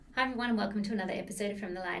everyone, and welcome to another episode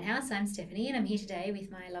from The Lighthouse. I'm Stephanie, and I'm here today with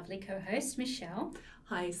my lovely co-host, Michelle.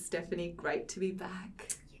 Hi, Stephanie. Great to be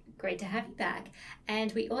back. Great to have you back.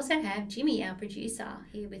 And we also have Jimmy, our producer,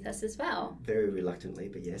 here with us as well. Very reluctantly,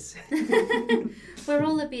 but yes. We're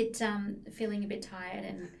all a bit feeling a bit tired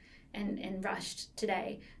and rushed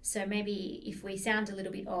today. So maybe if we sound a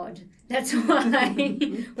little bit odd, that's why.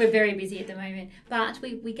 We're very busy at the moment. But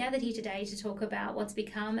we gathered here today to talk about what's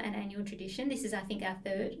become an annual tradition. This is, I think, our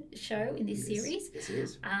third show in this series. Yes, it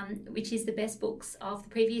is. Which is the best books of the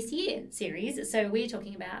previous year series. So we're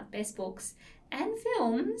talking about best books and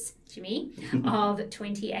films, Jimmy, of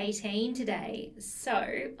 2018 today.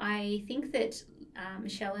 So I think that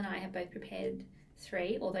Michelle and I have both prepared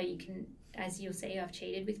 3, although you can, as you'll see, I've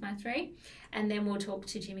cheated with my 3. And then we'll talk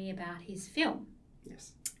to Jimmy about his film.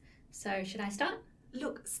 Yes. So should I start?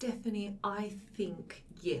 Look, Stephanie, I think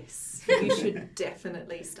yes, you should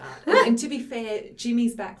definitely start. And to be fair,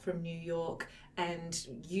 Jimmy's back from New York and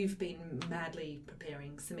you've been madly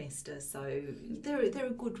preparing semester, so there are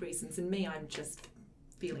good reasons. And me, I'm just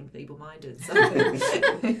feeling feeble-minded. So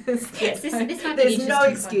yes, this might be there's no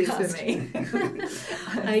excuse podcast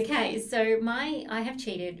for me. Okay, so I have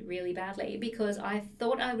cheated really badly because I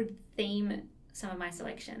thought I would theme some of my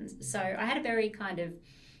selections. So I had a very kind of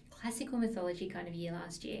classical mythology kind of year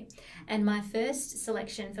last year, and my first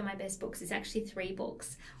selection for my best books is actually 3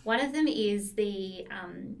 books. One of them is a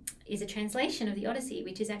translation of the Odyssey,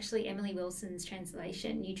 which is actually Emily Wilson's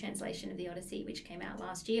new translation of the Odyssey, which came out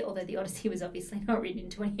last year, although the Odyssey was obviously not written in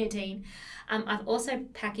 2018. I've also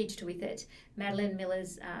packaged with it Madeline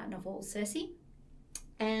Miller's novel Circe,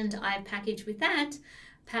 and I've packaged with that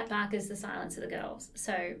Pat Barker's The Silence of the Girls.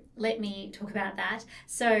 So let me talk about that.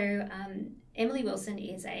 So Emily Wilson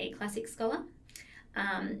is a classic scholar.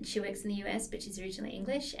 She works in the US, but she's originally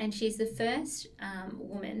English, and she's the first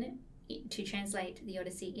woman to translate the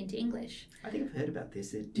Odyssey into English. I think I've heard about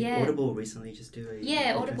this. Did Audible recently just do a...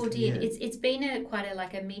 Yeah, Audible did. Yeah. It's been quite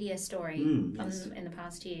a media story yes. in the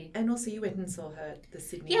past year. And also you went and saw her at the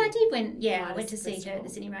Sydney... Yeah, I did. I went to see Festival. her at the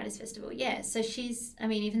Sydney Writers' Festival. Yeah, so she's... I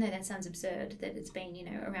mean, even though that sounds absurd, that it's been,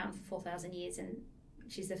 around for 4,000 years and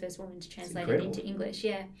she's the first woman to translate it into English.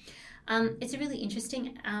 Yeah. It's a really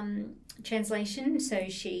interesting translation. So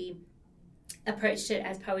she approached it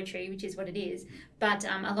as poetry, which is what it is, but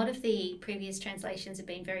a lot of the previous translations have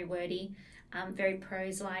been very wordy, very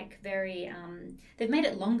prose-like, very they've made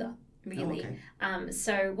it longer, really.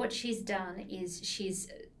 So what she's done is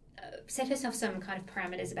she's set herself some kind of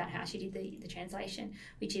parameters about how she did the translation,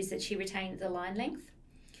 which is that she retained the line length.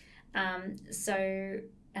 So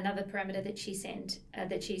another parameter that she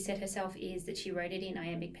set herself is that she wrote it in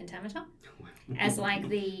iambic pentameter as like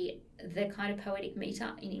the kind of poetic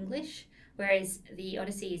meter in English, whereas the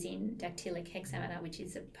Odyssey is in dactylic hexameter, which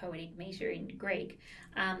is a poetic meter in Greek.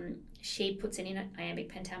 She puts it in iambic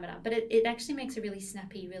pentameter, but it actually makes a really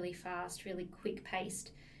snappy, really fast, really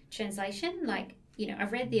quick-paced translation. Like,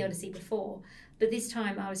 I've read the Odyssey before, but this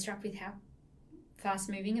time I was struck with how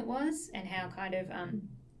fast-moving it was and how kind of,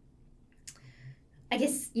 I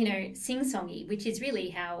guess, sing-songy, which is really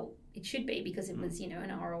how it should be because it was, an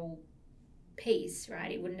oral piece,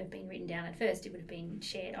 right? It wouldn't have been written down at first. It would have been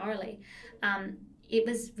shared orally. It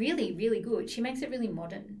was really, really good. She makes it really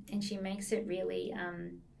modern and she makes it really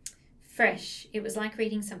fresh. It was like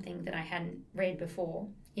reading something that I hadn't read before,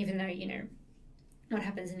 even though, what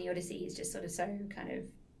happens in the Odyssey is just sort of so kind of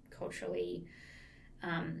culturally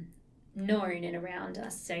known and around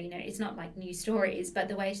us. So, it's not like new stories, but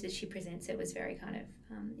the way that she presents it was very kind of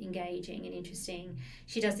engaging and interesting.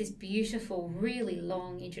 She does this beautiful, really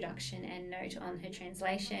long introduction and note on her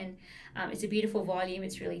translation. It's a beautiful volume.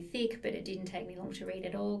 It's really thick, but it didn't take me long to read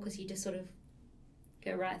at all because you just sort of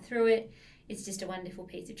go right through it. It's just a wonderful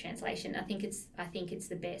piece of translation. I think it's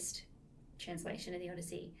the best translation of the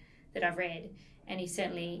Odyssey that I've read. And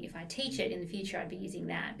if I teach it in the future, I'd be using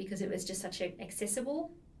that because it was just such an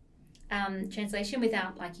accessible translation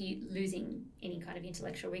without you losing any kind of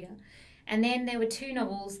intellectual rigor. And then there were 2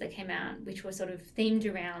 novels that came out which were sort of themed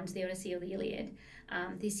around the Odyssey or the Iliad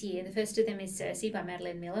this year. The first of them is Circe by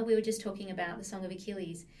Madeline Miller. We were just talking about the Song of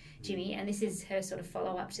Achilles, Jimmy, and this is her sort of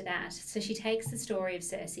follow-up to that. So she takes the story of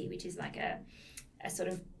Circe, which is like a sort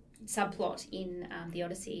of subplot in the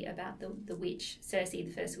Odyssey about the witch, Circe, the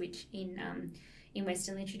first witch in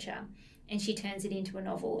Western literature. And she turns it into a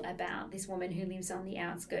novel about this woman who lives on the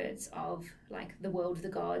outskirts of the world of the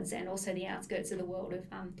gods and also the outskirts of the world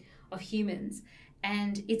of humans.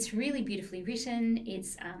 And it's really beautifully written.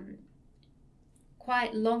 It's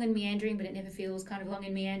quite long and meandering, but it never feels kind of long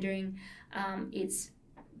and meandering. It's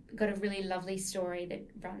got a really lovely story that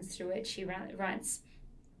runs through it. She writes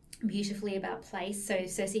beautifully about place. So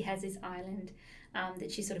Circe has this island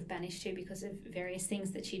that she's sort of banished to because of various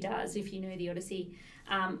things that she does. If you know the Odyssey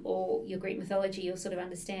or your Greek mythology, you'll sort of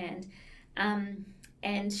understand.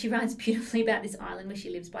 And she writes beautifully about this island where she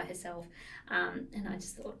lives by herself. And I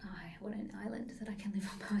just thought, oh, what an island that I can live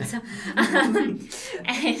on by myself.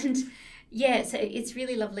 And yeah, so it's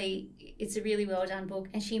really lovely. It's a really well done book.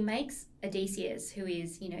 And she makes Odysseus, who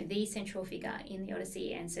is, the central figure in the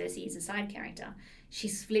Odyssey, and Circe is a side character. She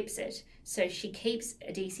flips it. So she keeps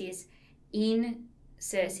Odysseus in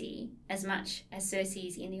Circe as much as Circe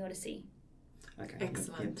is in the Odyssey. Okay.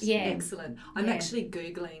 Excellent. Yeah. Excellent. I'm actually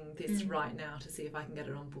Googling this right now to see if I can get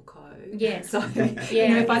it on Booko. Yeah. So,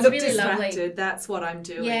 if I look really distracted, lovely. That's what I'm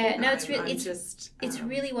doing. Yeah, no, it's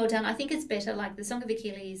really well done. I think it's better. Like the Song of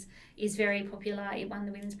Achilles is very popular. It won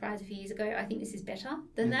the Women's Prize a few years ago. I think this is better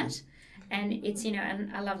than that. And it's,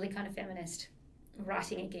 a lovely kind of feminist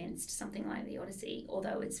writing against something like the Odyssey,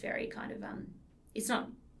 although it's very kind of, it's not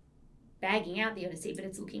bagging out the Odyssey, but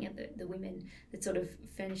it's looking at the women that sort of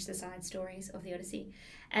furnish the side stories of the Odyssey.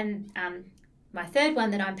 And my third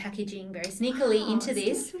one that I'm packaging very sneakily into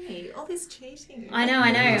this. Stephanie, all this cheating. I know.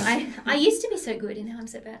 I used to be so good and now I'm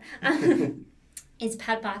so bad. It's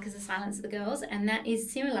Pad Barker's The Silence of the Girls, and that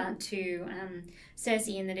is similar to Circe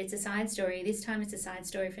in that it's a side story. This time it's a side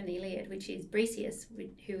story from the Iliad, which is Briseis,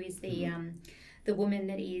 who is the woman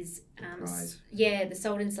that is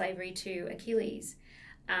sold in slavery to Achilles.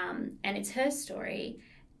 And it's her story,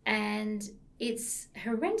 and it's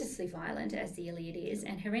horrendously violent as the Iliad is,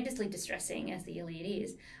 and horrendously distressing as the Iliad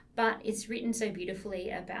is, but it's written so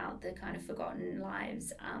beautifully about the kind of forgotten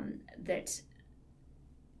lives that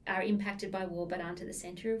are impacted by war but aren't at the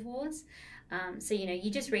centre of wars. So, you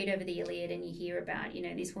just read over the Iliad and you hear about,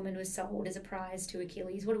 this woman was sold as a prize to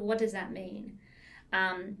Achilles. What does that mean?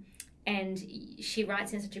 And she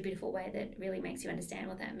writes in such a beautiful way that really makes you understand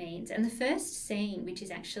what that means. And the first scene, which is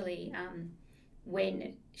actually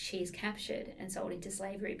when she's captured and sold into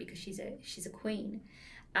slavery because she's a queen,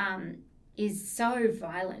 is so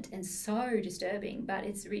violent and so disturbing, but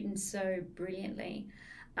it's written so brilliantly.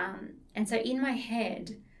 And so in my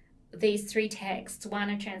head, these three texts, one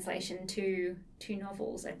a translation to two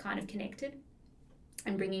novels, are kind of connected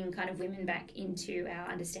and bringing kind of women back into our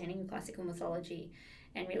understanding of classical mythology,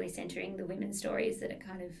 and really centering the women's stories that are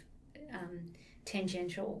kind of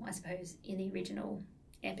tangential, I suppose, in the original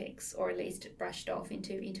epics, or at least brushed off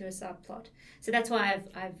into a subplot. So that's why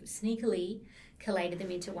I've sneakily collated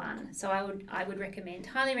them into one. So I would highly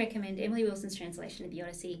recommend Emily Wilson's translation of the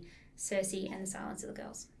Odyssey, Circe, and The Silence of the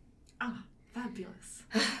Girls. Ah, fabulous.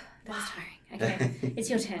 That's tiring. Okay, it's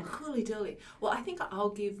your turn. Holy dolly. Well, I think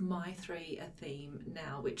I'll give my three a theme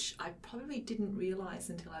now, which I probably didn't realise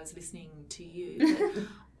until I was listening to you. But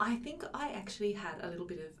I think I actually had a little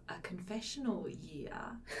bit of a confessional year.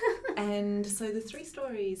 And so the three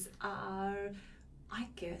stories are, I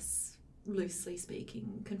guess, loosely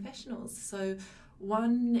speaking, confessionals. So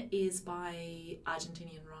one is by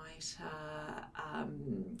Argentinian writer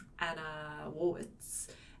Anna Warwitz,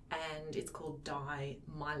 and it's called Die,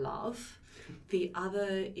 My Love. The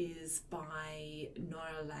other is by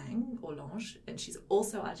Nora Lange, and she's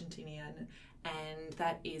also Argentinian, and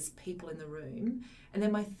that is People in the Room. And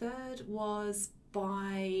then my third was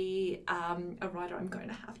by a writer. I'm going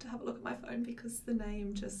to have a look at my phone because the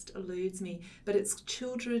name just eludes me, but it's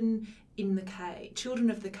Children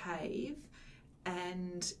of the Cave,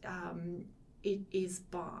 and it is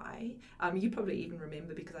by, you probably even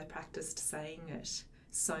remember because I practiced saying it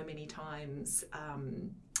so many times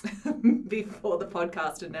before the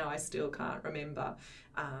podcast, and now I still can't remember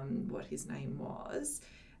what his name was.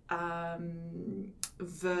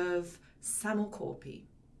 Verve Sammelkorpi.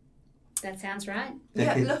 That sounds right.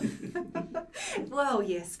 Yeah, look. Well,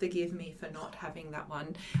 yes, forgive me for not having that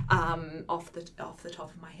one off the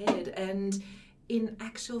top of my head. And in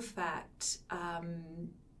actual fact,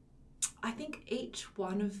 I think each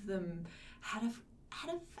one of them had a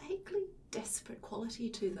vaguely desperate quality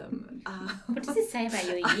to them. What does it say about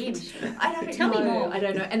your year, Michelle? I don't know. Tell me more. I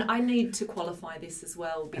don't know. And I need to qualify this as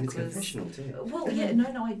well because... And it's confessional too. Well, yeah,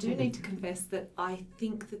 no, I do need to confess that I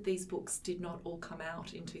think that these books did not all come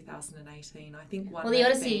out in 2018. I think one... Well, the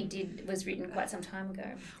Odyssey was written quite some time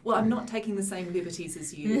ago. Well, I'm not taking the same liberties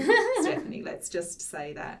as you, Stephanie. Let's just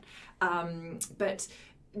say that. But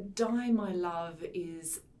Die, My Love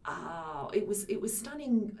is... it was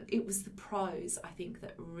stunning. It was the prose, I think,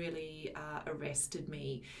 that really arrested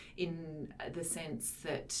me, in the sense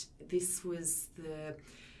that this was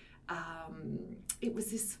it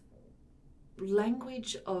was this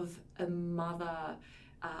language of a mother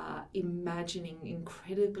imagining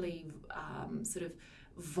incredibly sort of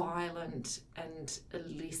violent and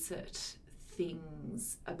illicit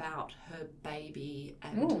things about her baby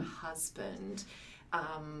and husband.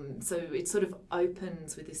 So it sort of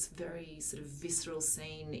opens with this very sort of visceral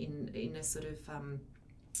scene in a sort of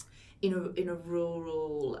in a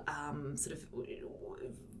rural sort of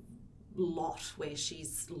lot where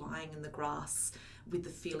she's lying in the grass with the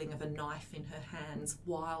feeling of a knife in her hands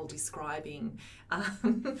while describing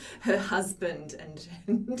her husband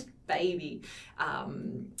and baby,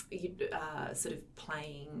 sort of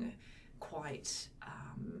playing quite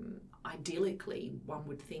idyllically, one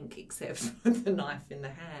would think, except for the knife in the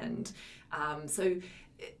hand. So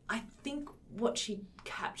I think what she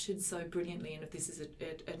captured so brilliantly, and if this is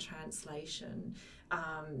a translation,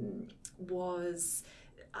 was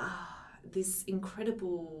this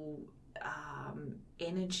incredible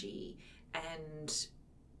energy, and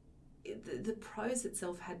the prose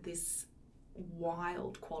itself had this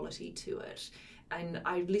wild quality to it. And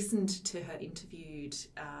I listened to her interviewed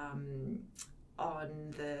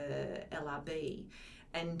on the LRB,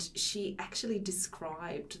 and she actually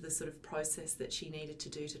described the sort of process that she needed to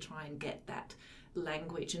do to try and get that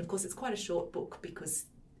language. And of course, it's quite a short book because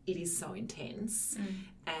it is so intense,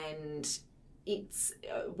 and it's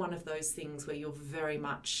one of those things where you're very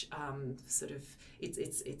much sort of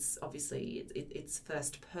it's obviously it's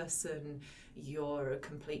first person. You're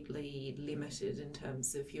completely limited in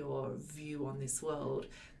terms of your view on this world,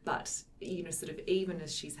 but you know, sort of even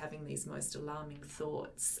as she's having these most alarming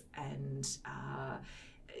thoughts, and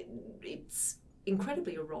it's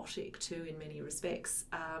incredibly erotic too in many respects,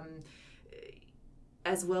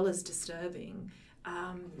 as well as disturbing.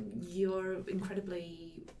 You're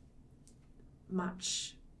incredibly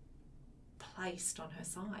much placed on her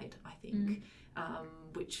side, I think,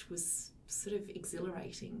 which was sort of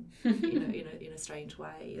exhilarating in a strange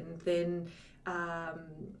way. And then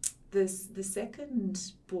the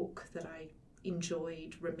second book that I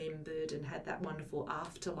enjoyed, remembered, and had that wonderful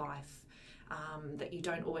afterlife that you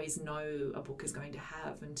don't always know a book is going to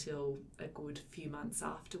have until a good few months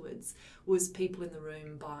afterwards, was People in the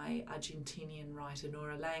Room by Argentinian writer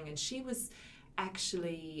Nora Lang. And she was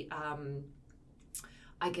actually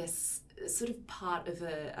I guess, sort of part of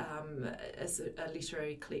a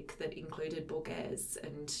literary clique that included Borges,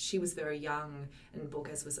 and she was very young and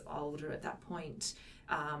Borges was older at that point.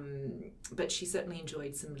 But she certainly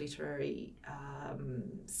enjoyed some literary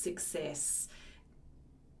success,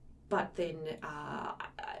 but then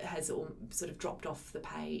has sort of dropped off the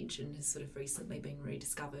page and has sort of recently been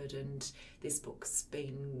rediscovered. And this book's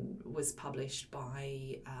was published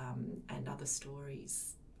by And Other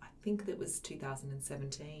Stories. I think that was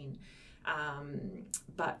 2017,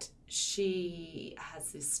 but she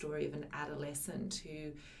has this story of an adolescent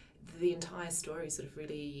who the entire story sort of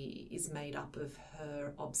really is made up of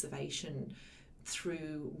her observation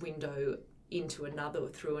through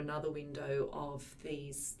another window of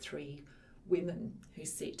these three women who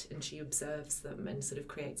sit, and she observes them and sort of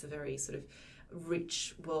creates a very sort of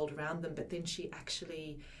rich world around them. But then she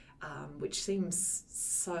actually, which seems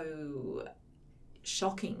so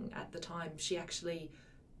shocking at the time, she actually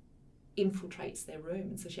infiltrates their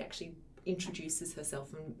room, and so she actually introduces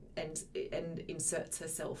herself and inserts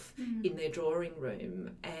herself in their drawing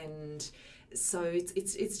room. And so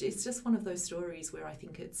it's just one of those stories where I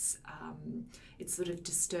think it's sort of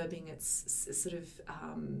disturbing, it's sort of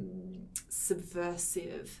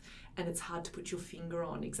subversive, and it's hard to put your finger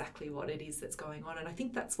on exactly what it is that's going on. And I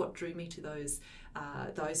think that's what drew me to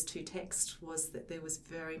those two texts, was that there was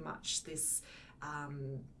very much this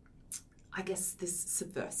I guess this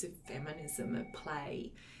subversive feminism at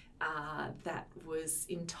play that was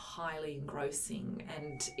entirely engrossing,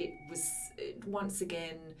 and it was once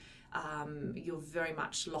again you're very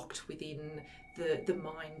much locked within the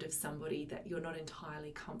mind of somebody that you're not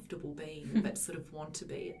entirely comfortable being but sort of want to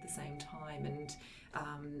be at the same time.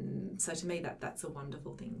 And so to me that's a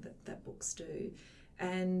wonderful thing that books do.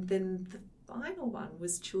 And then the final one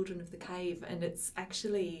was Children of the Cave, and it's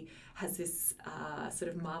actually has this sort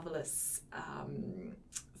of marvellous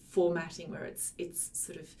formatting where it's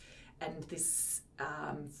sort of, and this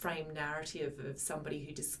framed narrative of somebody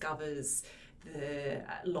who discovers the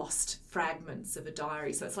lost fragments of a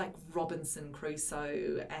diary. So it's like Robinson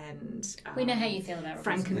Crusoe and we know how you feel about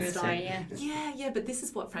Frankenstein. Yeah. But this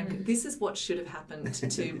is what this is what should have happened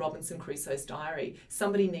to Robinson Crusoe's diary.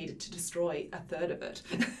 Somebody needed to destroy a third of it,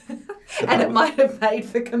 and it might have made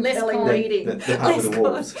for compelling reading. The half of the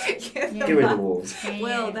walls. Get rid of the walls.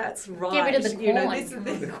 Well, that's right. Get rid of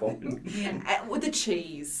the corn. The corn. With the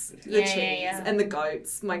cheese. the cheese, and the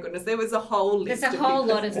goats. My goodness, there was a whole list. There's a whole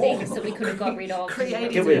lot of things that we could have got rid of.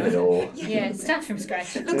 Get rid of it all. Yeah, start from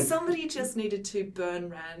scratch. Look, somebody just needed to burn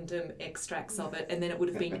random extracts of it, and then it would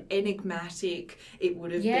have been enigmatic. It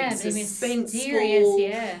would have been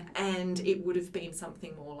suspenseful, and it would have been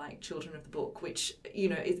something more like Children of the Book, which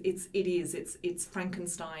it's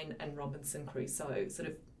Frankenstein and Robinson Crusoe sort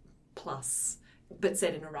of plus, but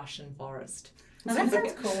set in a Russian forest. Oh, that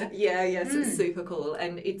sounds cool. Yes, it's super cool,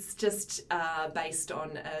 and it's just based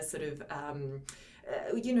on a sort of.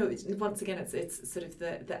 Once again, it's sort of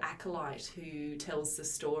the acolyte who tells the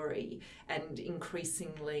story, and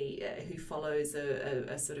increasingly who follows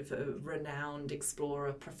a sort of a renowned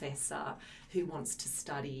explorer professor who wants to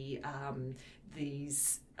study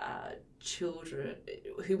these children,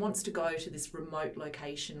 who wants to go to this remote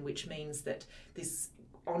location, which means that this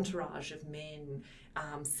entourage of men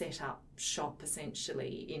set up shop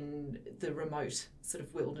essentially in the remote sort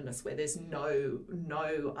of wilderness where there's no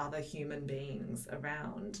other human beings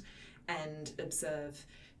around, and observe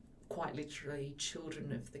quite literally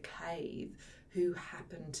children of the cave who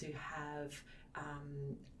happen to have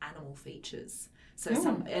animal features. So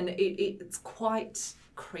it's quite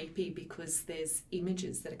creepy because there's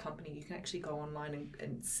images that accompany. You can actually go online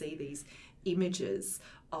and see these images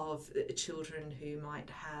of children who might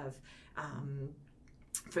have,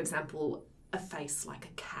 for example, a face like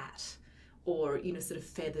a cat, or sort of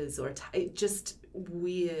feathers, or just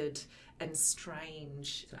weird and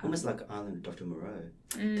strange. Almost like Island of Dr. Moreau.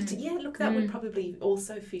 But yeah, look, that would probably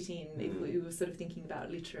also fit in if we were sort of thinking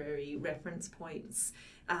about literary reference points.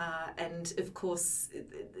 And of course,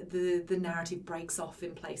 the narrative breaks off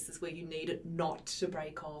in places where you need it not to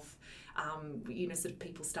break off. Sort of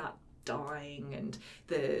people start dying, and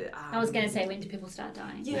I was going to say, when do people start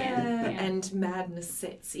dying? And madness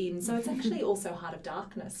sets in. So it's actually also Heart of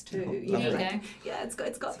Darkness too. It's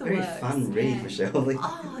got the very works. Fun read, Michelle.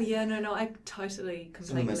 Oh yeah, no, I totally completely.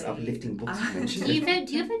 Some of the most uplifting books you mentioned.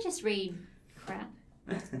 Do you ever just read crap?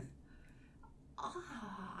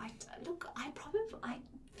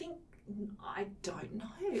 I don't know.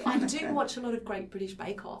 I do watch a lot of Great British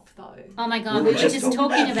Bake Off though. Oh my God, we were just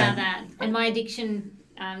talking about that, and my addiction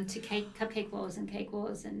to Cupcake Wars and Cake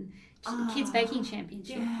Wars and Kids Baking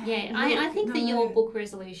Championship. I think that your book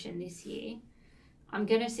resolution this year, I'm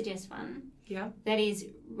going to suggest one. Yeah. That is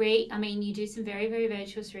you do some very, very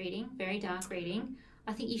virtuous reading, very dark reading.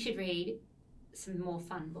 I think you should read some more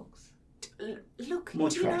fun books. Look, more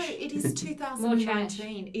trash. It is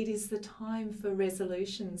 2019. It is the time for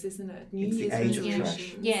resolutions, isn't it? New Year's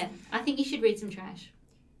resolutions. Yeah, I think you should read some trash.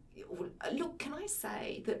 Look, can I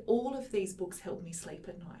say that all of these books help me sleep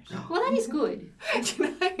at night? Well, that is good.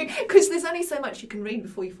 Because there's only so much you can read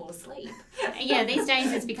before you fall asleep. Yeah, these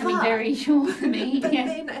days it's becoming very short for me. But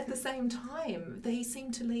then at the same time, they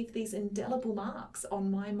seem to leave these indelible marks on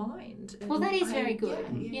my mind. Well, that is very good.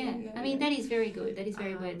 Yeah. I mean, that is very good. That is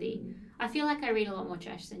very worthy. I feel like I read a lot more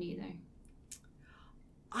trash than you, though.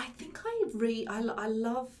 I think I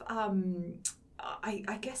love...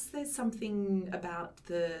 I guess there's something about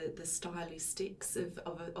the stylistics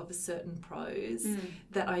of a certain prose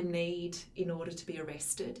that I need in order to be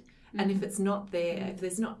arrested. And if it's not there, if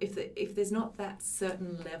there's not that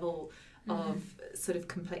certain level of sort of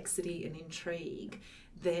complexity and intrigue,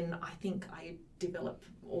 then I think I develop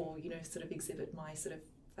or sort of exhibit my sort of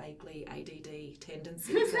vaguely ADD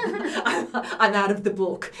tendencies. I'm out of the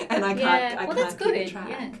book, and I can't. That's keep good. Track.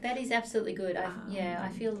 Yeah, that is absolutely good. I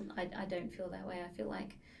don't feel that way. I feel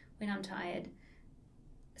like when I'm tired,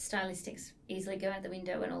 stylistics easily go out the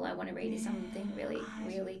window, and all I want to read is something really,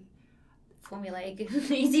 really formulaic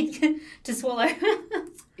and easy to swallow.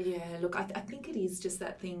 Yeah, look, I think it is just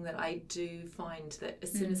that thing that I do find that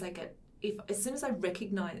as soon as I get. As soon as I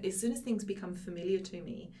recognise, as soon as things become familiar to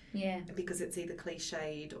me, because it's either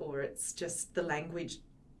cliched or it's just the language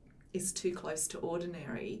is too close to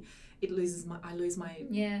ordinary, I lose my,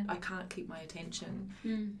 I can't keep my attention,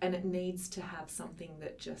 and it needs to have something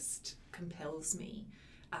that just compels me,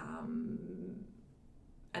 and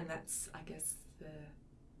that's, I guess, the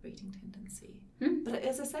reading tendency. But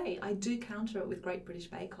as I say, I do counter it with Great British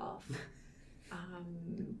Bake Off,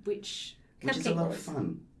 which is a lot of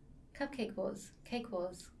fun. Cupcake Wars, Cake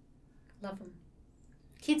Wars, love them.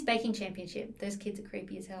 Kids Baking Championship, those kids are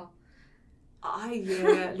creepy as hell. I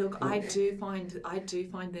do find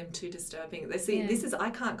them too disturbing. This is, I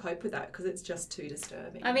can't cope with that because it's just too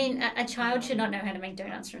disturbing. I mean, a child should not know how to make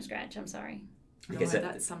donuts from scratch. I'm sorry.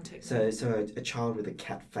 That's some technique. So a child with a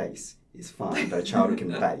cat face is fine, but a child who can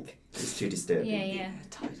bake is too disturbing. Yeah,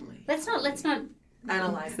 totally. Let's not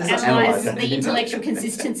Analyse that. Analyse Analyse that. the intellectual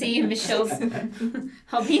consistency of Michelle's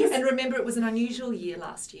hobbies. And remember, it was an unusual year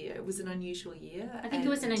last year. It was an unusual year. I think it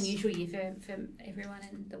was an unusual year for everyone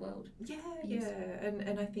in the world. Yeah, Yes. yeah.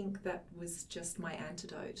 And I think that was just my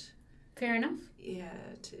antidote. Fair enough. Yeah,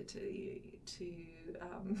 I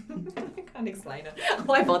can't explain it.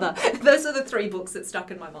 Why bother? Those are the 3 books that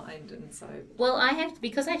stuck in my mind, and so. Well,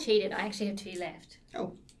 because I cheated, I actually have 2 left.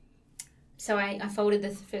 Oh. So I folded the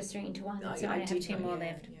first 3 into one, so I have 2 more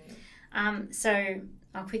left. Yeah. So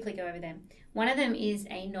I'll quickly go over them. One of them is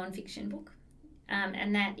a non-fiction book,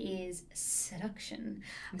 and that is Seduction,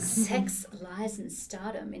 Sex, Lies and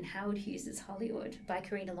Stardom in Howard Hughes' Hollywood by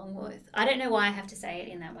Karina Longworth. I don't know why I have to say it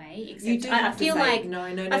in that way, except You do I have feel to say, like no,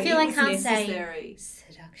 I feel it I was can't necessary. say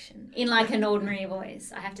seduction in like an ordinary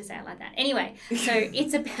voice. I have to say it like that. Anyway, so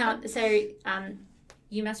it's about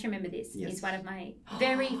you must remember this. Yes. It's one of my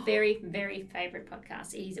very, very, very favourite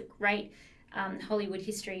podcasts. It is a great Hollywood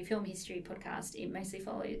history, film history podcast. It mostly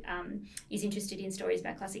is interested in stories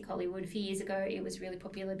about classic Hollywood. A few years ago, it was really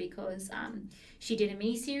popular because she did a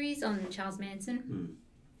mini-series on Charles Manson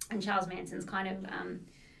and Charles Manson's kind of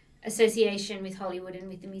association with Hollywood and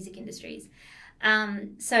with the music industries.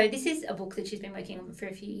 So this is a book that she's been working on for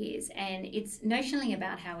a few years, and it's notionally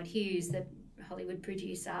about Howard Hughes, the Hollywood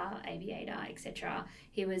producer, aviator, etc.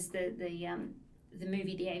 He was the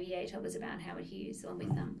movie The Aviator was about Howard Hughes along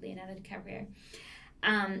with Leonardo DiCaprio.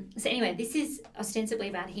 So anyway, this is ostensibly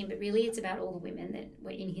about him, but really it's about all the women that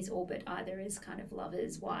were in his orbit, either as kind of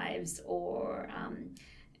lovers, wives, or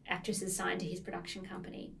actresses signed to his production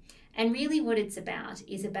company. And really what it's about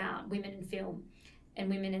is about women in film and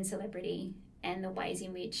women in celebrity and the ways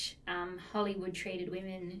in which Hollywood treated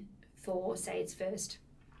women for, say, its first,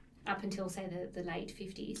 up until, say, the late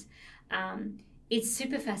 50s. It's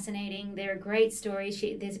super fascinating. There are great stories.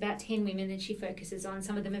 There's about 10 women that she focuses on.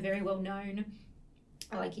 Some of them are very well known,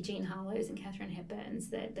 like Eugene Harlow's and Katharine Hepburn's,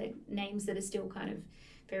 the names that are still kind of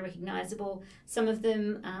very recognisable. Some of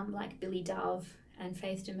them, like Billy Dove and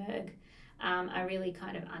Faith Demergue, are really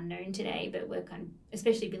kind of unknown today, but were kind of,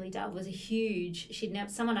 especially Billy Dove was a huge,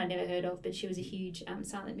 someone I'd never heard of, but she was a huge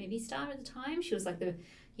silent movie star at the time. She was like the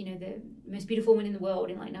most beautiful woman in the world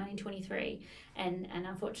in like 1923, and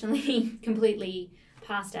unfortunately completely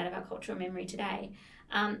passed out of our cultural memory today.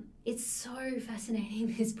 It's so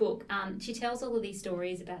fascinating, this book. She tells all of these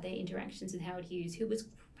stories about their interactions with Howard Hughes, who was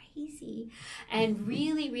crazy and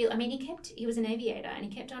really, I mean, he was an aviator and he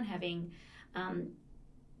kept on having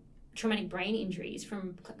traumatic brain injuries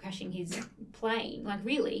from crashing his plane, like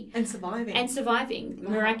really. And surviving.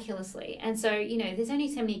 Wow. Miraculously. And so, there's only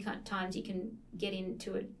so many times you can get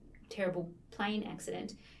into a terrible plane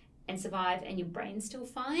accident and survive and your brain's still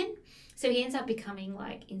fine. So he ends up becoming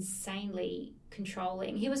like insanely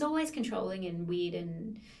controlling. He was always controlling and weird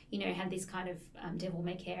and, had this kind of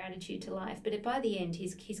devil-may-care attitude to life. But by the end,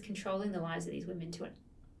 he's controlling the lives of these women to a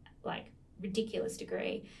like ridiculous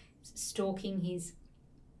degree, stalking his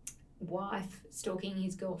wife, stalking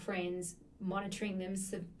his girlfriends, monitoring them,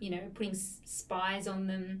 putting spies on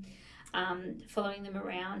them, following them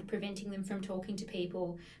around, preventing them from talking to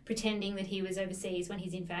people, pretending that he was overseas when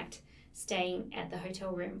he's in fact staying at the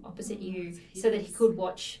hotel room opposite you so that he could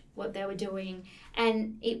watch what they were doing.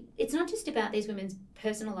 And it's not just about these women's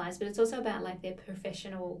personal lives, but it's also about like their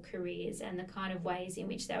professional careers and the kind of ways in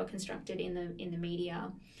which they were constructed in the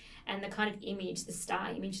media, and the kind of image, the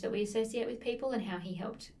star image that we associate with people, and how he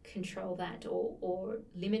helped control that or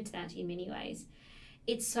limit that in many ways.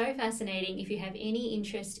 It's so fascinating. If you have any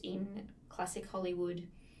interest in classic Hollywood,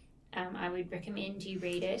 I would recommend you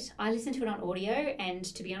read it. I listened to it on audio, and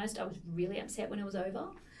to be honest, I was really upset when it was over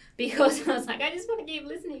because I was like, I just want to keep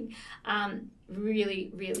listening.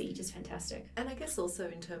 Really, really just fantastic. And I guess also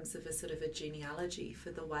in terms of a sort of a genealogy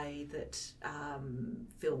for the way that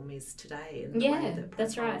film is today, and the way that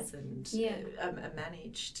that's right. and are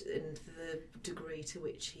managed, and the degree to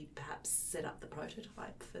which he perhaps set up the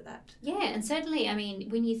prototype for that. Yeah, and certainly, I mean,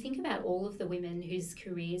 when you think about all of the women whose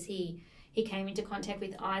careers he came into contact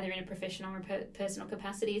with, either in a professional or personal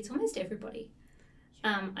capacity, it's almost everybody.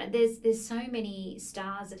 There's so many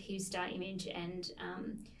stars at Hughes Star Image and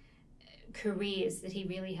careers that he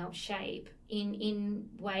really helped shape in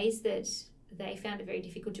ways that they found it very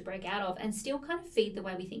difficult to break out of, and still kind of feed the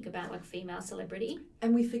way we think about like female celebrity.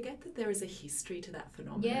 And we forget that there is a history to that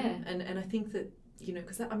phenomenon. Yeah. And I think that,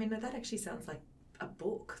 because that actually sounds like a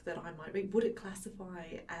book that I might read. Would it classify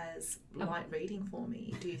as light reading for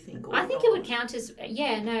me, do you think? Or I think not? it would count as, I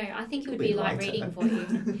think it would be light reading for you.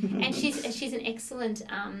 And she's an excellent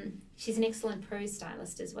prose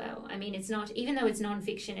stylist as well. I mean, it's not, even though it's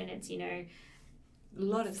non-fiction and it's, A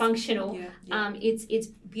lot of functional. Yeah. It's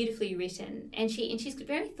beautifully written, and she's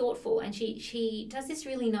very thoughtful, and she does this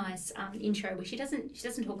really nice intro where she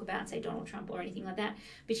doesn't talk about, say, Donald Trump or anything like that,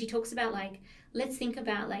 but she talks about, like, let's think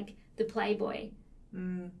about, like, the Playboy.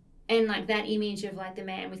 And, like, that image of, like, the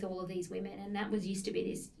man with all of these women, and that was used to be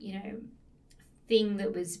this, you know, thing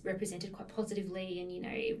that was represented quite positively, and, you know,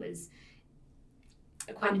 it was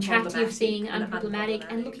quite an attractive thing, unproblematic.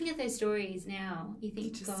 And looking at those stories now, you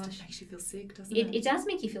think, it gosh, makes you feel sick, doesn't it? It does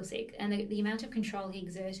make you feel sick, and the amount of control he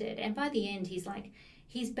exerted. And by the end,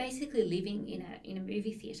 he's basically living in a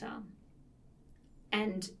movie theatre,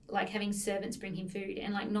 and, like, having servants bring him food,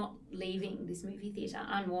 and, like, not leaving this movie theatre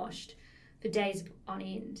unwashed for days on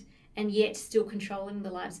end, and yet still controlling the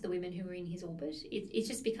lives of the women who were in his orbit. It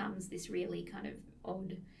just becomes this really kind of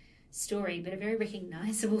odd story, but a very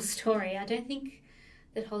recognisable story. I don't think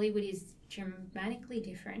that Hollywood is dramatically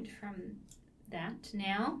different from that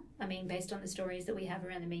now. I mean, based on the stories that we have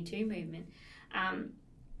around the Me Too movement. And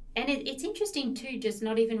it's interesting too, just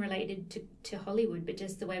not even related to Hollywood, but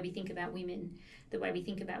just the way we think about women, the way we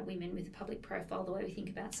think about women with a public profile, the way we think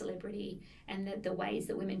about celebrity, and the ways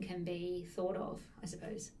that women can be thought of, I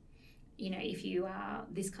suppose. You know, if you are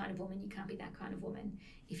this kind of woman, you can't be that kind of woman.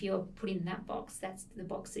 If you're put in that box, that's the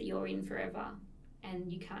box that you're in forever,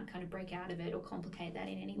 and you can't kind of break out of it or complicate that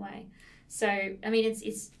in any way. So, I mean,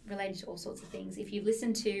 it's related to all sorts of things. If you've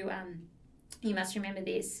listened to You Must Remember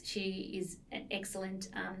This, she is an excellent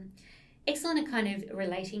at kind of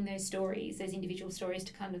relating those stories, those individual stories,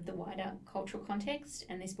 to kind of the wider cultural context,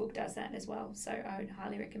 and this book does that as well, so I would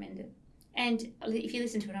highly recommend it. And if you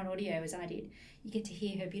listen to it on audio, as I did, you get to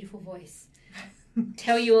hear her beautiful voice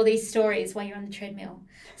tell you all these stories while you're on the treadmill.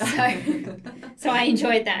 So I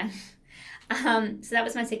enjoyed that. So that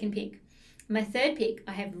was my second pick. My third pick,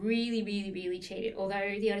 I have really, really, really cheated.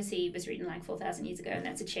 Although the Odyssey was written like 4,000 years ago, and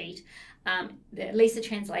that's a cheat. At least the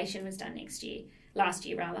translation was done last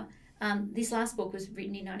year. This last book was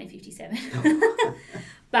written in 1957.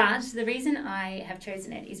 But the reason I have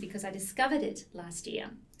chosen it is because I discovered it last year.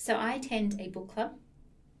 So I attend a book club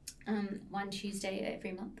one Tuesday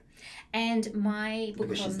every month. And my book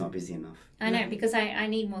because club... she's not busy enough. I know, because I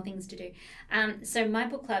need more things to do. So my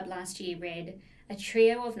book club last year read a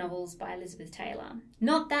trio of novels by Elizabeth Taylor.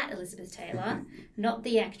 Not that Elizabeth Taylor, not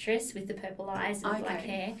the actress with the purple eyes and black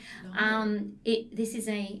hair. No. This is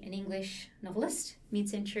an English novelist,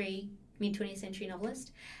 mid-20th century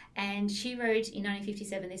novelist, and she wrote in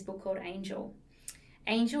 1957 this book called Angel.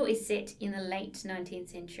 Angel is set in the late 19th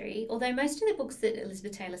century, although most of the books that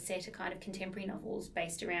Elizabeth Taylor set are kind of contemporary novels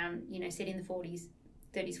based around, set in the 40s,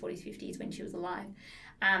 30s, 40s, 50s when she was alive.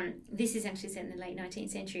 This is actually set in the late 19th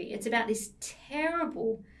century. It's about this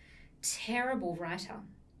terrible, terrible writer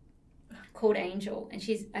called Angel, and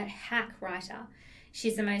she's a hack writer.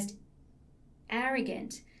 She's the most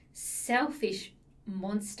arrogant, selfish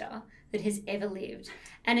monster that has ever lived.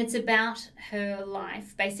 And it's about her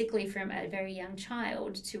life, basically from a very young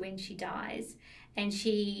child to when she dies. And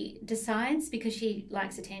she decides, because she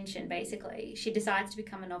likes attention, basically, she decides to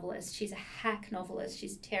become a novelist. She's a hack novelist.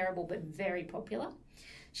 She's terrible, but very popular.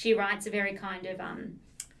 She writes a very kind of,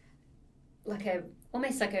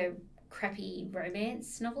 almost like a crappy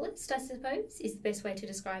romance novelist, I suppose, is the best way to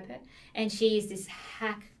describe her. And she is this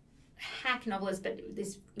hack novelist, but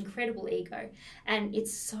this incredible ego. And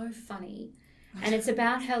it's so funny. And it's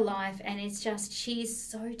about her life, and it's just, she's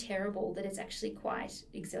so terrible that it's actually quite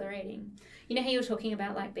exhilarating. You know how you were talking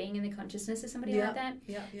about, like, being in the consciousness of somebody like that?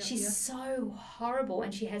 She's so horrible,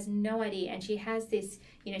 and she has no idea. And she has this,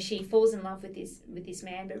 she falls in love with this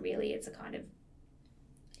man, but really it's a kind of,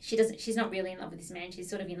 she's not really in love with this man. She's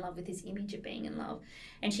sort of in love with this image of being in love.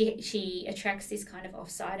 And she attracts this kind of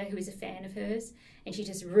offsider who is a fan of hers, and she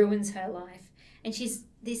just ruins her life. And she's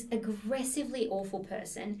this aggressively awful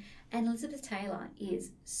person. And Elizabeth Taylor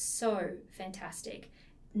is so fantastic.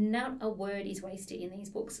 Not a word is wasted in these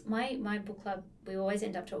books. My book club, we always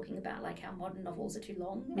end up talking about, like, how modern novels are too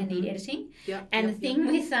long and need editing. The thing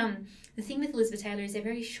with Elizabeth Taylor is they're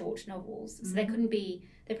very short novels. So they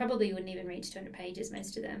probably wouldn't even reach 200 pages,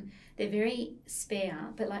 most of them. They're very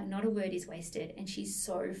spare, but, like, not a word is wasted. And she's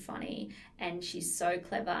so funny, and she's so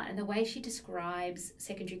clever. And the way she describes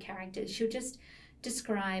secondary characters, she'll just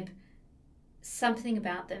describe something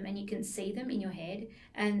about them and you can see them in your head.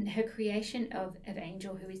 And her creation of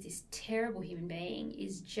Angel, who is this terrible human being,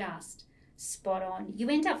 is just spot on. You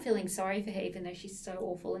end up feeling sorry for her, even though she's so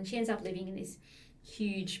awful. And she ends up living in this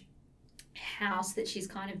huge house that she's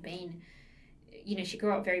kind of been, she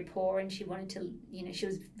grew up very poor, and she wanted to,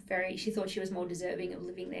 she thought she was more deserving of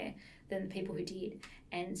living there than the people who did.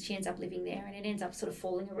 And she ends up living there, and it ends up sort of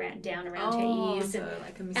falling down around her ears. So And,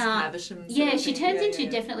 like a Miss Havisham. yeah, she turns into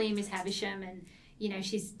definitely a Miss Havisham, and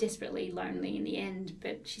she's desperately lonely in the end,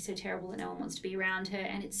 but she's so terrible that no one wants to be around her,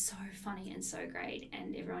 and it's so funny and so great,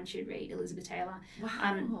 and everyone should read Elizabeth Taylor.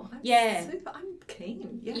 Wow, I'm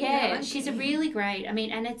keen. Yeah, she's a really great. I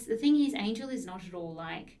mean, and it's the thing is, Angel is not at all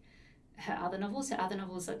like her other novels. Her other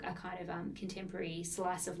novels are kind of contemporary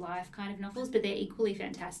slice of life kind of novels, but they're equally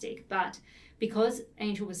fantastic. But because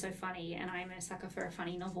Angel was so funny, and I'm a sucker for a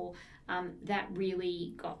funny novel, that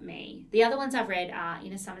really got me. The other ones I've read are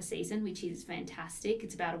In a Summer Season, which is fantastic.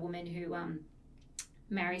 It's about a woman who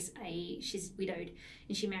she's widowed,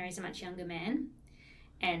 and she marries a much younger man,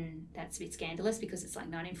 and that's a bit scandalous because it's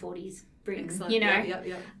like 1940s Britain. Excellent.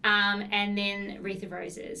 Yeah. And then Wreath of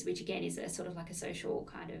Roses, which again is a sort of like a social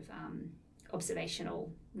kind of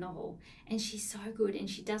observational novel, and she's so good, and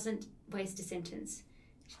she doesn't waste a sentence.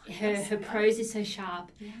 Her prose is so sharp,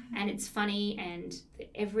 and it's funny, and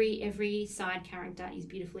every side character is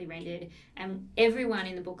beautifully rendered, and everyone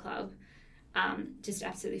in the book club just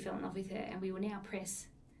absolutely fell in love with her, and we will now press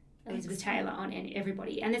Elizabeth Taylor on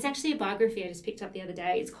everybody. And there's actually a biography I just picked up the other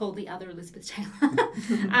day. It's called The Other Elizabeth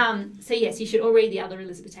Taylor. So yes, you should all read The Other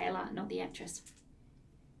Elizabeth Taylor, not the actress.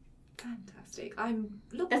 Fantastic.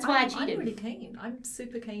 That's why I cheated. I'm really keen. I'm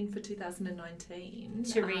super keen for 2019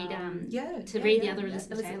 to read. The Other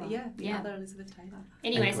Elizabeth Taylor. The Other Elizabeth Taylor.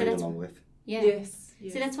 Anyway, so that's Yes.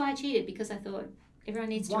 So that's why I cheated, because I thought everyone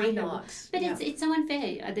needs to read her. Why not? But it's so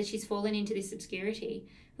unfair that she's fallen into this obscurity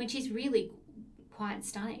when she's really quite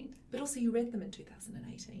stunning. But also, you read them in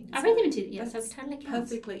 2018. I read them in 2018, so it totally counts.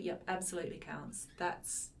 Perfectly, absolutely counts.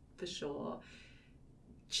 That's for sure.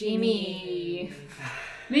 Jimmy.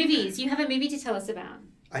 Movies. You have a movie to tell us about.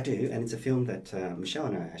 I do, and it's a film that Michelle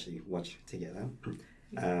and I actually watched together.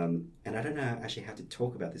 And I don't know actually how to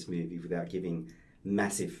talk about this movie without giving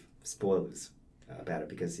massive spoilers about it,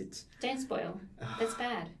 because it's... Don't spoil. That's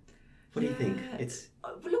bad. What do you think?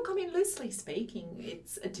 Look, I mean, loosely speaking,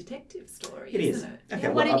 it's a detective story, isn't it? Okay, yeah,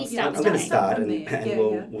 why don't you start? I'm going to start,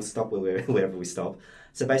 and we'll stop wherever we stop.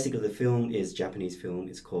 So basically, the film is a Japanese film.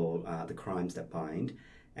 It's called The Crimes That Bind,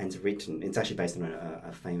 and it's actually based on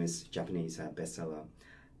a famous Japanese bestseller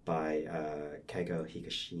by Keigo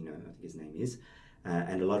Higashino, I think his name is.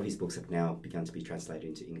 And a lot of his books have now begun to be translated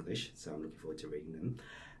into English, so I'm looking forward to reading them.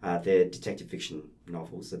 They're detective fiction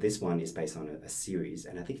novels. So this one is based on a series,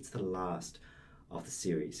 and I think it's the last of the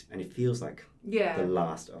series, and it feels like the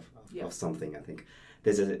last of something. I think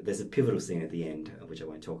there's a pivotal scene at the end, which I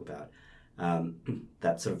won't talk about,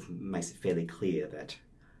 that sort of makes it fairly clear that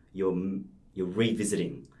you're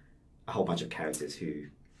revisiting a whole bunch of characters who,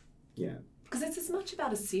 because it's as much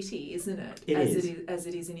about a city, isn't it? As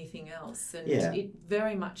it is anything else, and it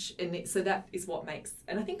very much, so that is what makes.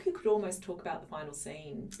 And I think you could almost talk about the final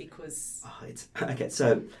scene, because it's okay.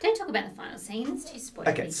 So don't talk about the final scene; it's too spoilery.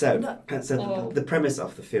 Okay, so the premise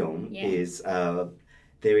of the film is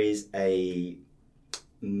there is a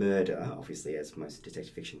murder, obviously, as most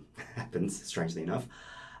detective fiction happens, strangely enough,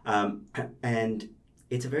 and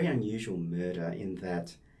it's a very unusual murder in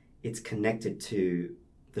that it's connected to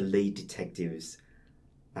the lead detective's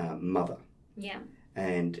mother. Yeah.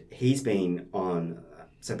 And he's been on...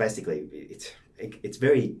 So basically, it's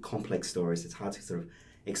very complex stories. It's hard to sort of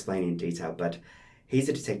explain in detail, but he's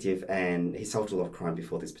a detective and he solved a lot of crime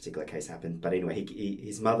before this particular case happened. But anyway,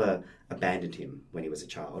 his mother abandoned him when he was a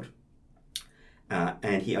child.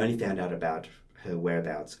 And he only found out about her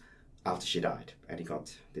whereabouts after she died. And he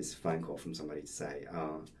got this phone call from somebody to say,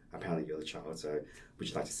 apparently you're the child, so would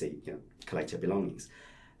you like to collect her belongings?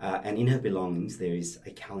 And in her belongings, there is a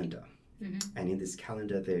calendar. Mm-hmm. And in this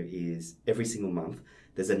calendar, there is, every single month,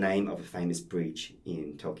 there's a name of a famous bridge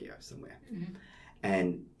in Tokyo somewhere. Mm-hmm.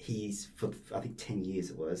 And he's, for I think 10 years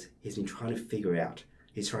it was, he's been trying to figure out,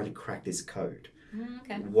 he's trying to crack this code.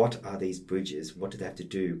 Okay. What are these bridges? What do they have to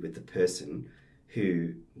do with the person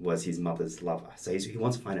who was his mother's lover? So he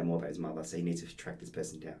wants to find out more about his mother, so he needs to track this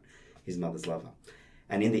person down, his mother's lover.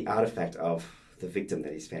 And in the artifact of the victim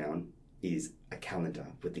that he's found is a calendar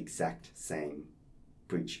with the exact same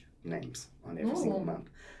bridge names on every single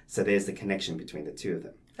month. So there's the connection between the two of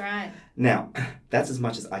them. Right. Now, that's as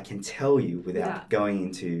much as I can tell you without going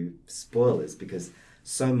into spoilers, because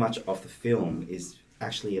so much of the film is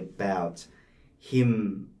actually about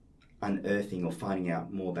him unearthing or finding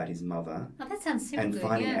out more about his mother. Oh, that sounds super and good,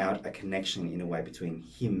 finding out a connection in a way between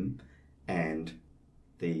him and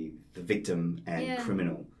the victim and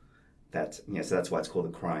criminal. That so that's why it's called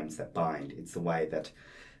The Crimes That Bind. It's the way that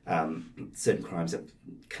certain crimes have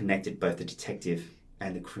connected both the detective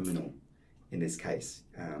and the criminal in this case,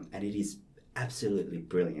 and it is absolutely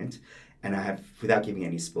brilliant. And I have, without giving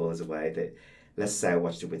any spoilers away, that let's say I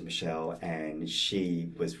watched it with Michelle and she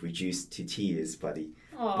was reduced to tears by the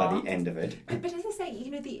end of it. But as I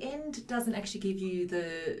say, the end doesn't actually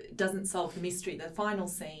doesn't solve the mystery. The final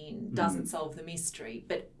scene doesn't solve the mystery.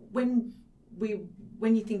 But when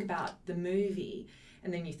you think about the movie,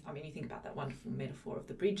 and then you think about that wonderful metaphor of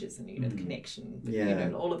the bridges and the connection,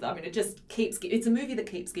 all of that. I mean, it just keeps. It's a movie that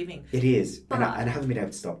keeps giving. It is, but, and I haven't been able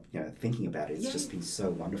to stop thinking about it. It's just been so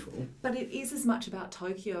wonderful. But it is as much about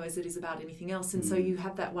Tokyo as it is about anything else, and so you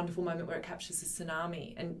have that wonderful moment where it captures a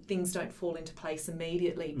tsunami, and things don't fall into place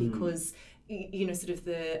immediately because sort of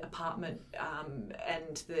the apartment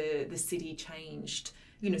and the city changed.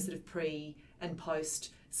 Sort of pre and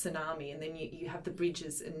post tsunami, and then you have the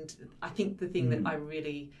bridges. And I think the thing that I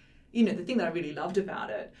really, the thing that I really loved about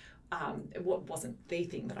it, what wasn't the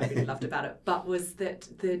thing that I really loved about it, but was that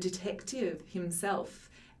the detective himself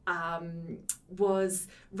was,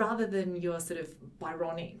 rather than your sort of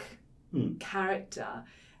Byronic character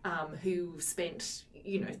who spent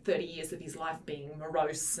 30 years of his life being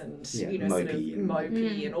morose and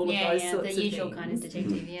mopey and all of those sorts of things. The usual kind of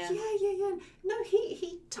detective, Yeah. No,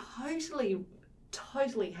 he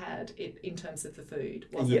totally had it in terms of the food,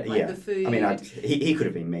 wasn't it? Like the food. I mean, he could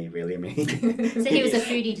have been me, really. I mean, so he was a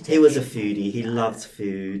foodie detective. He was a foodie. He loved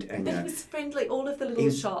food, and but he was friendly. All of the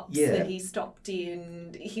little shops that he stopped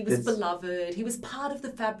in, he was beloved. He was part of the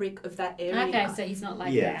fabric of that area. Okay, so he's not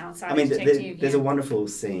like the outside detective. There's a wonderful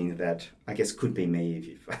scene that I guess could be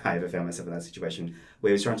me if I ever found myself in that situation, where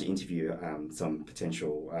he was trying to interview some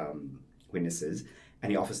potential witnesses,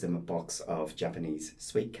 and he offers them a box of Japanese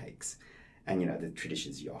sweet cakes. And, the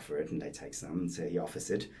traditions, you offer it and they take some. So he offers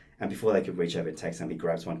it. And before they could reach over and take some, he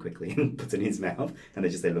grabs one quickly and puts it in his mouth. And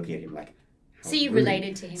they're looking at him like, so you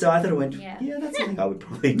related to him. So I thought that's something I would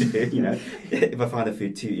probably do, if I find the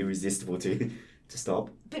food too irresistible to stop.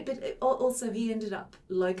 But also he ended up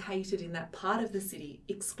located in that part of the city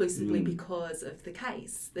exclusively because of the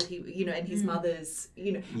case that he, and his mother's,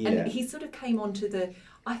 and he sort of came onto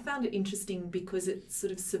I found it interesting because it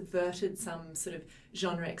sort of subverted some sort of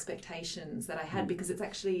genre expectations that I had, because it's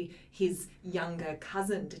actually his younger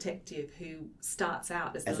cousin detective who starts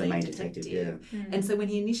out as the lead detective. And so when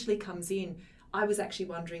he initially comes in, I was actually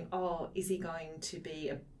wondering, is he going to be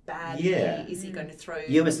a bad guy? Is he going to throw...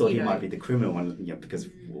 You almost thought he might be the criminal one, because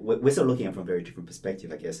we're sort of looking at it from a very different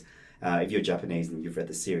perspective, I guess. If you're Japanese and you've read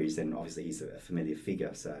the series, then obviously he's a familiar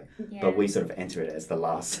figure. So, but we sort of enter it as the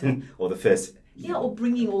last or the first. Or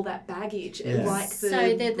bringing all that baggage, like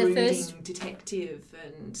the first detective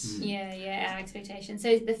and our expectations.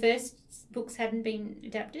 So the first books hadn't been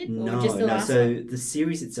adapted, or just the last So one? The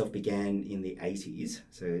series itself began in the 80s,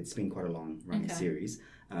 so it's been quite a long running series.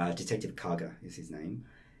 Detective Kaga is his name,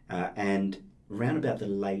 and around about the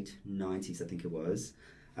late 90s, I think it was.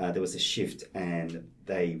 There was a shift and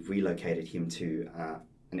they relocated him to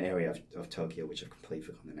an area of Tokyo, which I've completely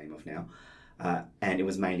forgotten the name of now. And it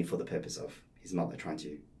was mainly for the purpose of his mother, trying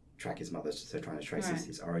to track his mother, so trying to trace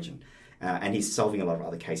his origin. And he's solving a lot of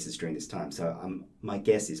other cases during this time. So my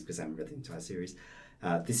guess is, because I haven't read the entire series,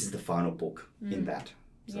 this is the final book in that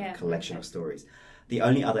sort of collection of stories. The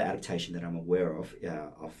only other adaptation that I'm aware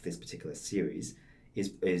of this particular series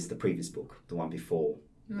is the previous book, the one before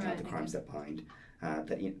The Crimes That Bind.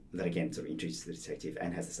 That again sort of introduces the detective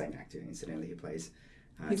and has the same actor, incidentally, who plays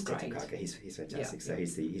Detective Kaga. He's fantastic. Yeah, so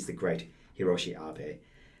he's the great Hiroshi Abe,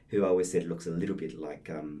 who I always said looks a little bit like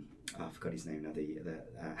I forgot his name now, the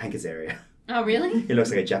Hank Azaria. Oh, really? He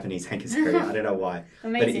looks like a Japanese Hank Azaria. I don't know why.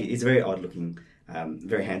 Amazing. But he's very odd looking,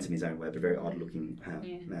 very handsome in his own way, but very odd looking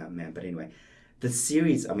man. But anyway, the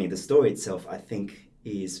series, the story itself, I think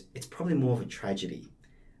it's probably more of a tragedy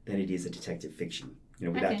than it is a detective fiction.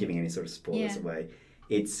 Without giving any sort of spoilers away.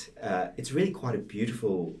 It's really quite a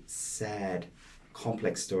beautiful, sad,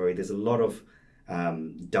 complex story. There's a lot of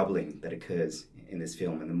doubling that occurs in this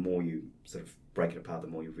film, and the more you sort of break it apart, the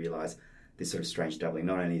more you realise this sort of strange doubling.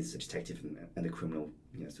 Not only is the detective and the criminal,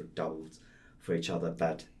 sort of doubled for each other,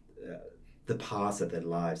 but the paths that their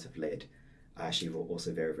lives have led are actually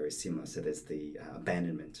also very, very similar. So there's the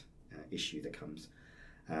abandonment issue that comes.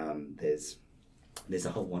 There's a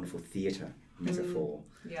whole wonderful theatre metaphor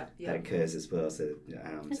that occurs as well. So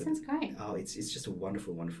that sounds great. It's just a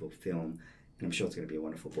wonderful, wonderful film, and I'm sure it's going to be a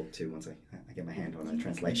wonderful book too once I get my hand on a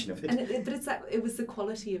translation of it. But it was the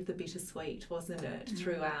quality of the bittersweet, wasn't it,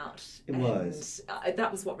 throughout? It was.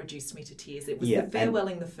 That was what reduced me to tears. It was the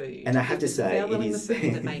farewelling the food. And I have to say, farewelling the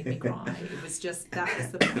food that made me cry. It was just, that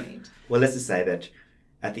was the point. Well, let's just say that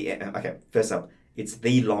at the end, first up, It's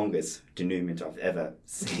the longest denouement I've ever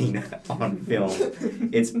seen on film.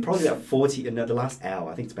 It's probably about the last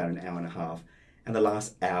hour, I think it's about an hour and a half, and the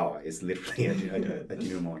last hour is literally a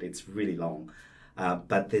denouement. It's really long.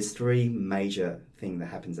 But there's three major things that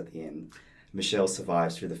happens at the end. Michelle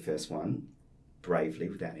survives through the first one, bravely,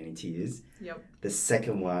 without any tears. Yep. The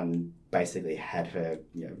second one basically had her,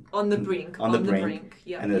 on the brink.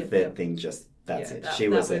 Yep, and the third thing just, that's it. She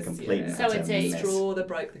was a complete So it's a mess. straw that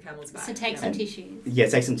broke the camel's back. So take some tissue. Yeah,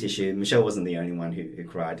 take some tissue. Michelle wasn't the only one who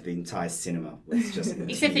cried. The entire cinema was just in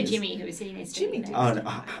Except for tears. Jimmy, who was sitting next to Jimmy me. did. Oh,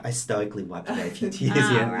 no, I stoically wiped away a few tears.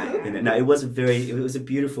 Right. No, it was a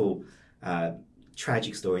beautiful,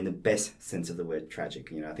 tragic story in the best sense of the word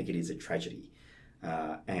tragic. I think it is a tragedy.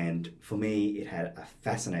 And for me, it had a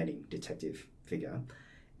fascinating detective figure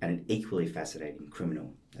and an equally fascinating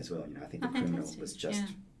criminal as well. I think the criminal was just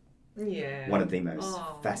one of the most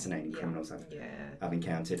fascinating criminals I've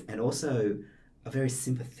encountered, and also a very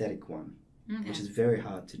sympathetic one, which is very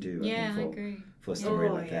hard to do. I think, for a story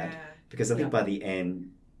like that, because I think by the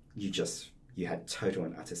end you had total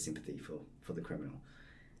and utter sympathy for the criminal.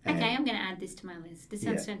 And okay, I'm going to add this to my list. This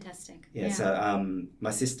sounds fantastic. So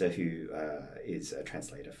my sister, who is a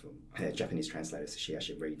translator, a Japanese translator, so she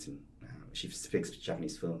actually reads and she speaks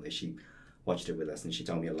Japanese fluently. She watched it with us, and she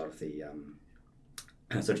told me a lot of the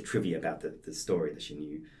sort of trivia about the story that she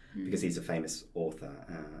knew, because he's a famous author.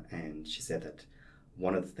 And she said that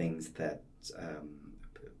one of the things that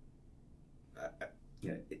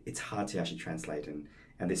it's hard to actually translate, and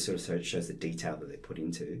this sort of shows the detail that they put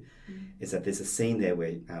into, is that there's a scene there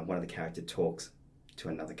where one of the characters talks to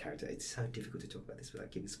another character. It's so difficult to talk about this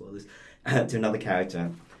without giving spoilers. To another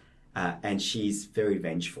character, and she's very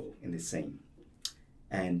vengeful in this scene.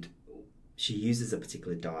 And she uses a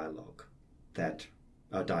particular dialect that,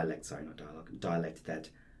 unless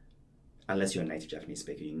you're a native Japanese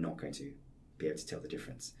speaker, you're not going to be able to tell the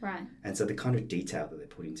difference. Right. And so the kind of detail that they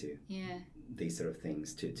put into these sort of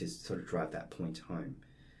things to sort of drive that point home,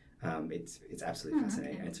 it's absolutely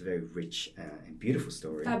fascinating. And it's a very rich and beautiful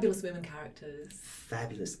story. Fabulous women characters.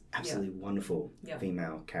 Fabulous, absolutely wonderful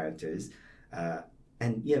female characters.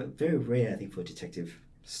 And very rare, I think, for a detective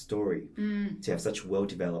story to have such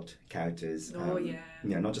well-developed characters.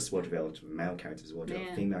 Not just well-developed male characters,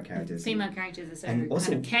 well-developed female characters. Female characters are so and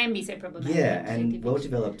also, can be so problematic. Yeah, and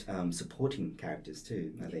well-developed supporting characters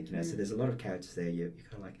too, I think. So there's a lot of characters there you're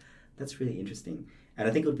kind of like, that's really interesting. And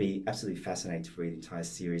I think it would be absolutely fascinating to read the entire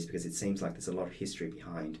series, because it seems like there's a lot of history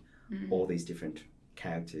behind all these different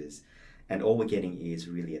characters. And all we're getting is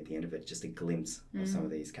really at the end of it just a glimpse of some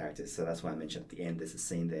of these characters. So that's why I mentioned at the end there's a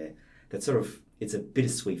scene there that sort of, it's a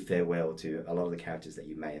bittersweet farewell to a lot of the characters that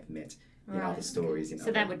you may have met in other stories.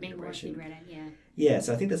 So that would be worth read it, Yeah,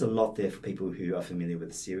 so I think there's a lot there for people who are familiar with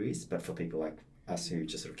the series, but for people like us who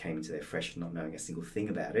just sort of came into there fresh, not knowing a single thing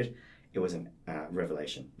about it, it was a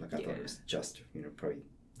revelation. Like, I thought it was just, probably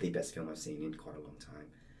the best film I've seen in quite a long time.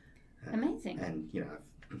 Amazing. And,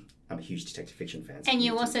 I'm a huge detective fiction fan. So and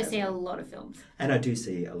you also see a lot of films. And I do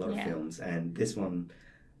see a lot of films. And this one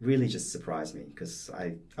really just surprised me, because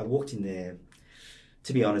I walked in there,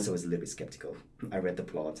 to be honest, I was a little bit skeptical. I read the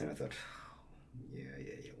plot and I thought,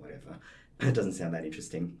 whatever. It doesn't sound that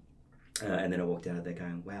interesting. And then I walked out of there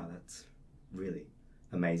going, wow, that's really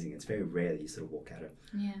amazing. It's very rare that you sort of walk out of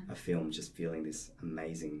a film just feeling this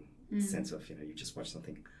amazing sense of, you just watched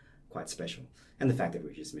something quite special. And the fact that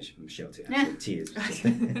we just Michelle to absolute tears.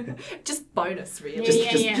 Just bonus, really.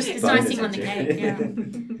 Just it's icing on the cake.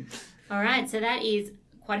 All right, so that is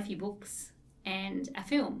quite a few books and a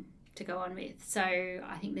film to go on with. So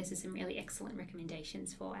I think these are some really excellent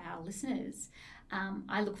recommendations for our listeners.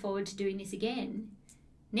 I look forward to doing this again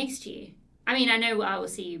next year. I mean, I know I will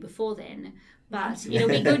see you before then, but it'll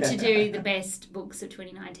be good to do the best books of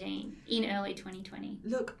 2019 in early 2020.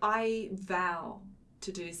 Look, I vow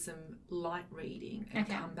to do some light reading and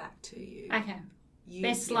come back to you. Okay.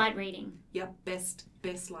 Best light reading. Yep, best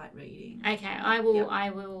light reading. Okay, I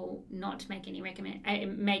will not make any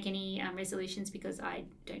resolutions, because I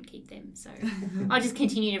don't keep them. So I'll just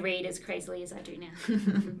continue to read as crazily as I do now.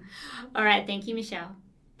 All right, thank you, Michelle.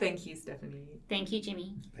 Thank you, Stephanie. Thank you,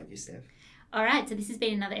 Jimmy. Thank you, Steph. All right, so this has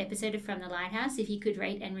been another episode of From the Lighthouse. If you could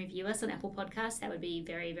rate and review us on Apple Podcasts, that would be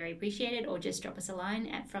very, very appreciated, or just drop us a line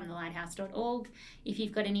at fromthelighthouse.org. If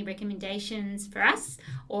you've got any recommendations for us,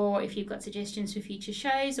 or if you've got suggestions for future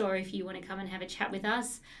shows, or if you want to come and have a chat with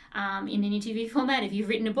us in an interview format, if you've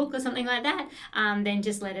written a book or something like that, then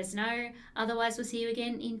just let us know. Otherwise, we'll see you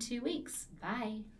again in 2 weeks. Bye.